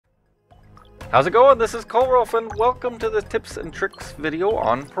How's it going? This is Kolrolf and welcome to the tips and tricks video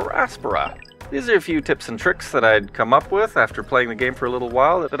on Per Aspera. These are a few tips and tricks that I'd come up with after playing the game for a little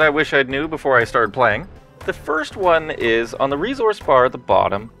while that I wish I'd knew before I started playing. The first one is on the resource bar at the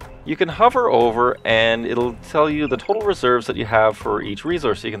bottom, you can hover over and it'll tell you the total reserves that you have for each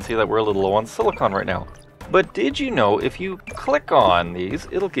resource. You can see that we're a little low on silicon right now. But did you know if you click on these,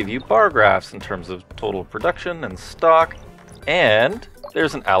 it'll give you bar graphs in terms of total production and stock, and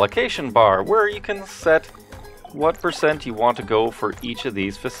there's an allocation bar where you can set what % you want to go for each of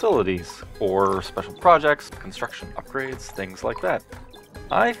these facilities, or special projects, construction upgrades, things like that.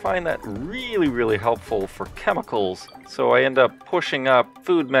 I find that really helpful for chemicals, so I end up pushing up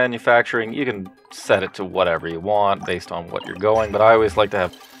food manufacturing. You can set it to whatever you want based on what you're going, but I always like to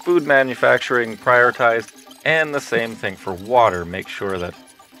have food manufacturing prioritized, and the same thing for water. Make sure that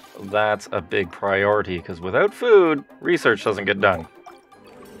that's a big priority, because without food, research doesn't get done.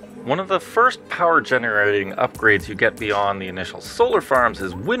 One of the first power generating upgrades you get beyond the initial solar farms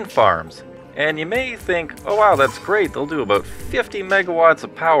is wind farms. And you may think, oh wow, that's great, they'll do about 50 megawatts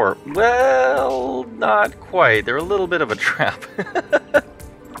of power. Well, not quite. They're a little bit of a trap.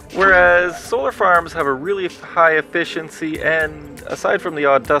 Whereas solar farms have a really high efficiency and, aside from the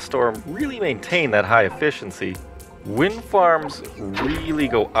odd dust storm, really maintain that high efficiency. Wind farms really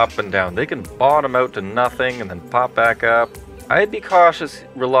go up and down. They can bottom out to nothing and then pop back up. I'd be cautious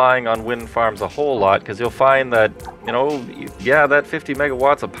relying on wind farms a whole lot, because you'll find that, you know, yeah, that 50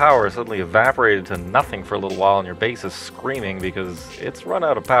 megawatts of power suddenly evaporated to nothing for a little while and your base is screaming because it's run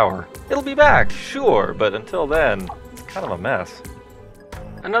out of power. It'll be back, sure, but until then, it's kind of a mess.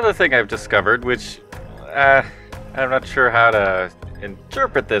 Another thing I've discovered, which I'm not sure how to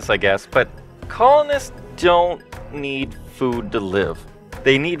interpret this, I guess, but colonists don't need food to live.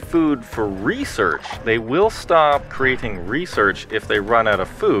 They need food for research. They will stop creating research if they run out of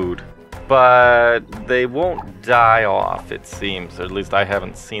food, but they won't die off, it seems. Or at least I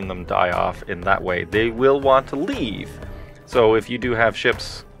haven't seen them die off in that way. They will want to leave. So if you do have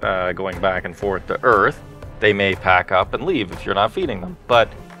ships going back and forth to Earth, they may pack up and leave if you're not feeding them.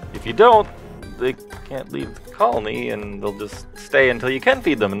 But if you don't, they can't leave the colony and they'll just stay until you can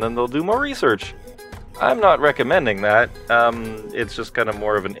feed them, and then they'll do more research. I'm not recommending that. It's just kind of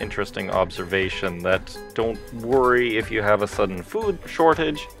more of an interesting observation that don't worry if you have a sudden food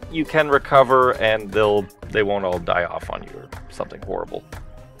shortage. You can recover and they won't all die off on you or something horrible.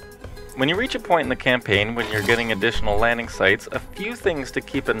 When you reach a point in the campaign when you're getting additional landing sites, a few things to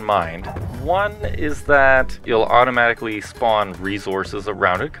keep in mind. One is that you'll automatically spawn resources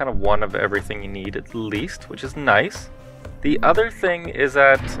around it, kind of one of everything you need at least, which is nice. The other thing is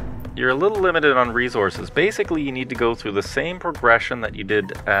that you're a little limited on resources. Basically, you need to go through the same progression that you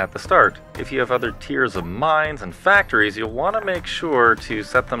did at the start. If you have other tiers of mines and factories, you'll want to make sure to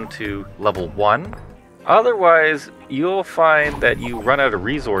set them to level 1. Otherwise, you'll find that you run out of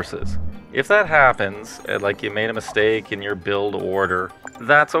resources. If that happens, like you made a mistake in your build order,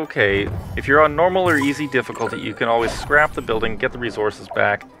 that's okay. If you're on normal or easy difficulty, you can always scrap the building, get the resources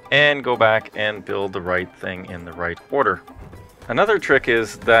back, and go back and build the right thing in the right order. Another trick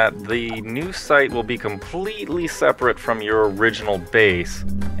is that the new site will be completely separate from your original base,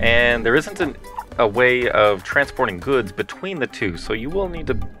 and there isn't a way of transporting goods between the two, so you will need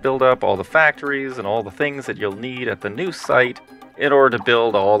to build up all the factories and all the things that you'll need at the new site in order to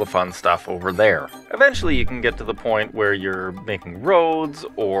build all the fun stuff over there. Eventually you can get to the point where you're making roads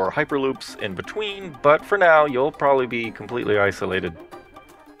or hyperloops in between, but for now you'll probably be completely isolated.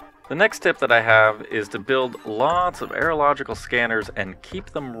 The next tip that I have is to build lots of aerological scanners and keep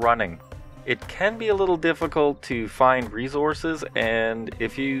them running. It can be a little difficult to find resources, and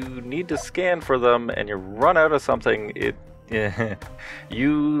if you need to scan for them and you run out of something,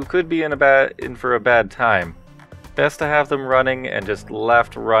 you could be in for a bad time. Best to have them running and just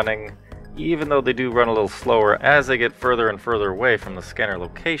left running, even though they do run a little slower as they get further and further away from the scanner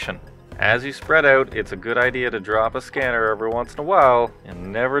location. As you spread out, it's a good idea to drop a scanner every once in a while. You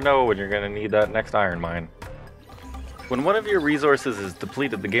never know when you're going to need that next iron mine. When one of your resources is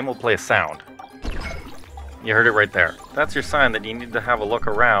depleted, the game will play a sound. You heard it right there. That's your sign that you need to have a look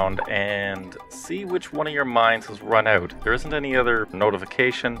around and see which one of your mines has run out. There isn't any other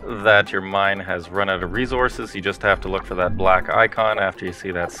notification that your mine has run out of resources. You just have to look for that black icon after you see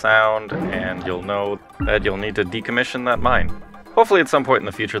that sound, and you'll know that you'll need to decommission that mine. Hopefully at some point in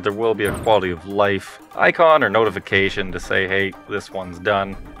the future there will be a quality of life icon or notification to say, hey, this one's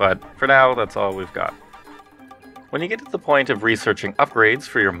done, but for now that's all we've got. When you get to the point of researching upgrades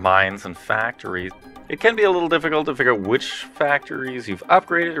for your mines and factories, it can be a little difficult to figure out which factories you've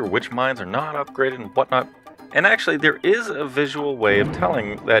upgraded or which mines are not upgraded and whatnot. And actually, there is a visual way of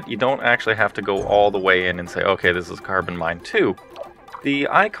telling that you don't actually have to go all the way in and say, okay, this is carbon mine 2. The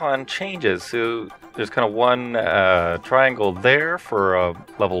icon changes, so there's kind of one triangle there for a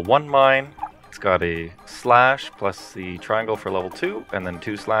level 1 mine. It's got a slash plus the triangle for level 2, and then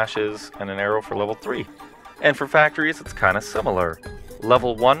 2 slashes and an arrow for level 3. And for factories, it's kind of similar.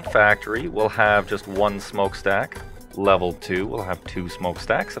 Level 1 factory will have just 1 smokestack. Level 2 will have 2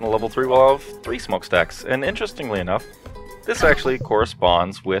 smokestacks, and a level 3 will have 3 smokestacks. And interestingly enough, this actually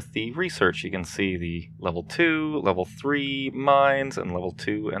corresponds with the research. You can see the level 2, level 3 mines, and level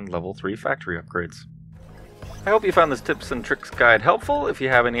 2 and level 3 factory upgrades. I hope you found this tips and tricks guide helpful. If you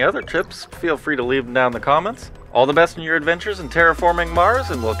have any other tips, feel free to leave them down in the comments. All the best in your adventures in terraforming Mars,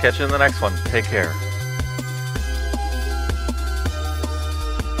 and we'll catch you in the next one. Take care.